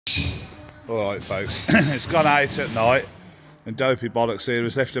Alright folks, it's gone 8 at night and Dopey Bollocks here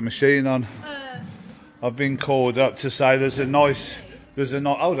has left a machine on. I've been called up to say there's a nice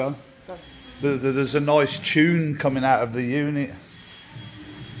tune coming out of the unit.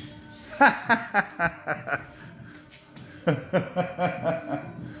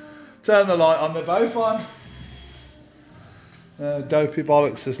 Turn the light on, they're both on. Dopey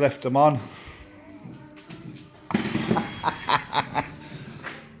Bollocks has left them on.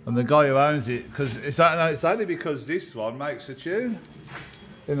 And the guy who owns it, because it's only because this one makes a tune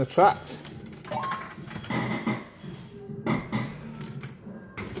in a track.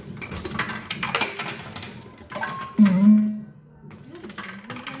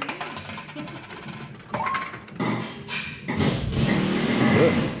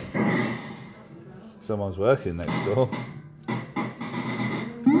 Someone's working next door.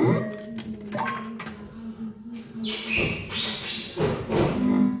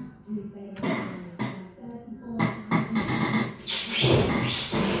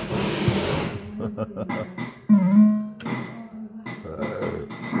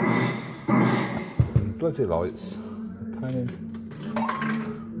 Bloody lights. Pain.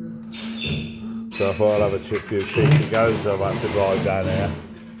 So I thought I'll have a few cheeky goes, so I've had to drive down here.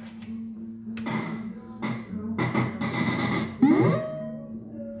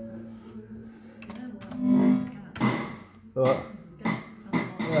 What?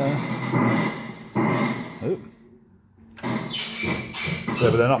 Yeah. Oop. Yeah,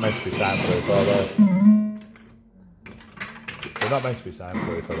 but they're not meant to be soundproof, are they? They're not meant to be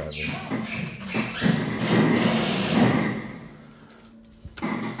soundproof, I don't think.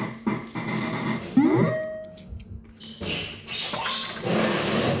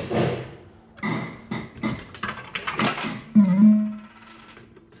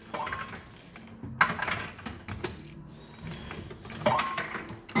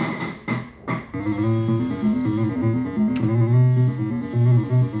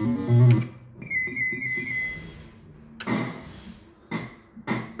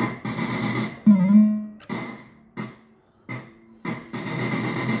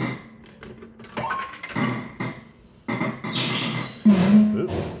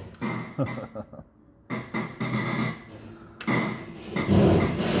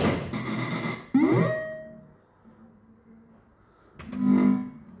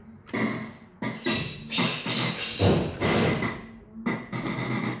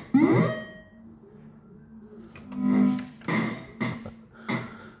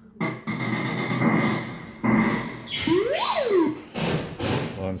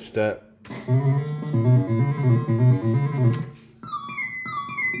 One step.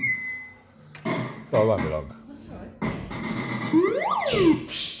 Oh, it won't be long. That's alright.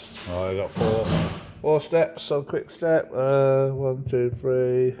 I got four steps, so quick step. 1, 2,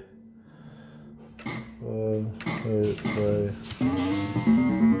 3. 1, 2, 3.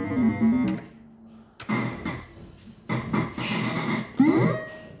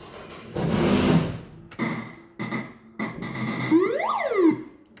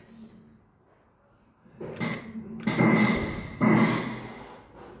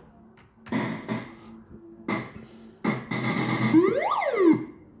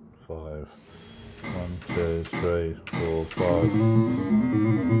 Five. 1, 2, 3, 4, 5.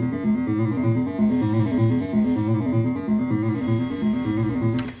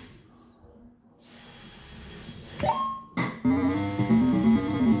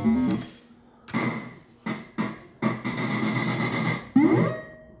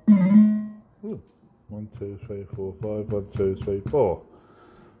 Ooh. 1, 2, 3, 4, 5. 1, 2, 3, 4.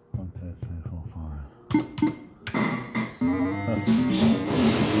 1, 2, 3, 4, 5.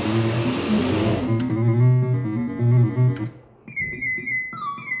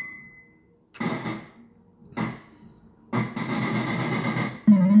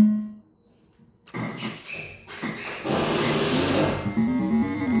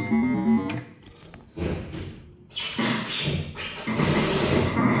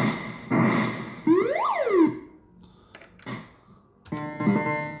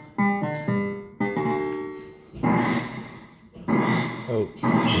 Oh.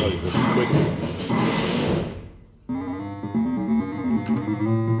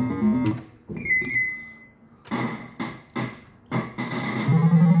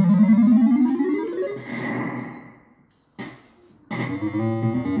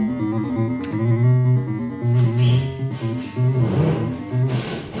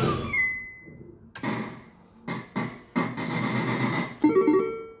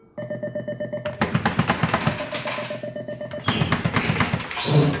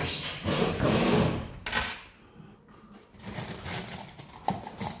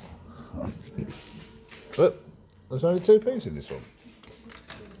 Look, there's only 2 pieces in this one.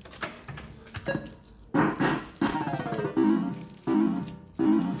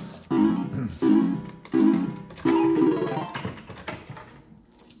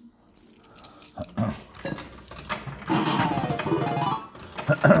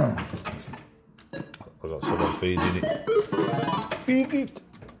 I've got someone feeding it. Feed it.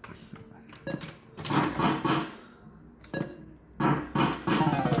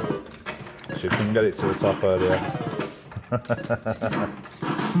 So you couldn't get it to the top earlier.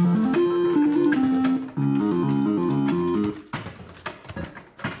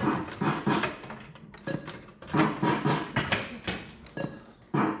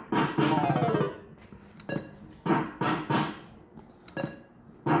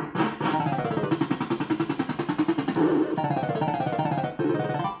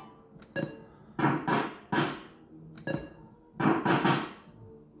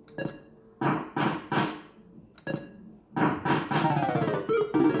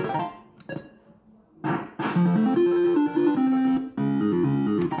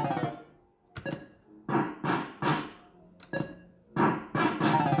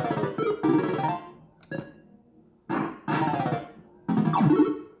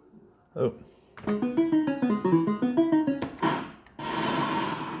 Oh.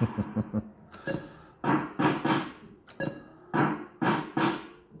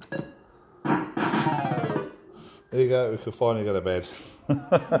 There you go, we can finally go to bed.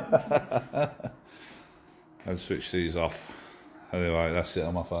 And switch these off. Anyway, that's it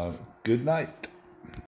on my phone. Good night.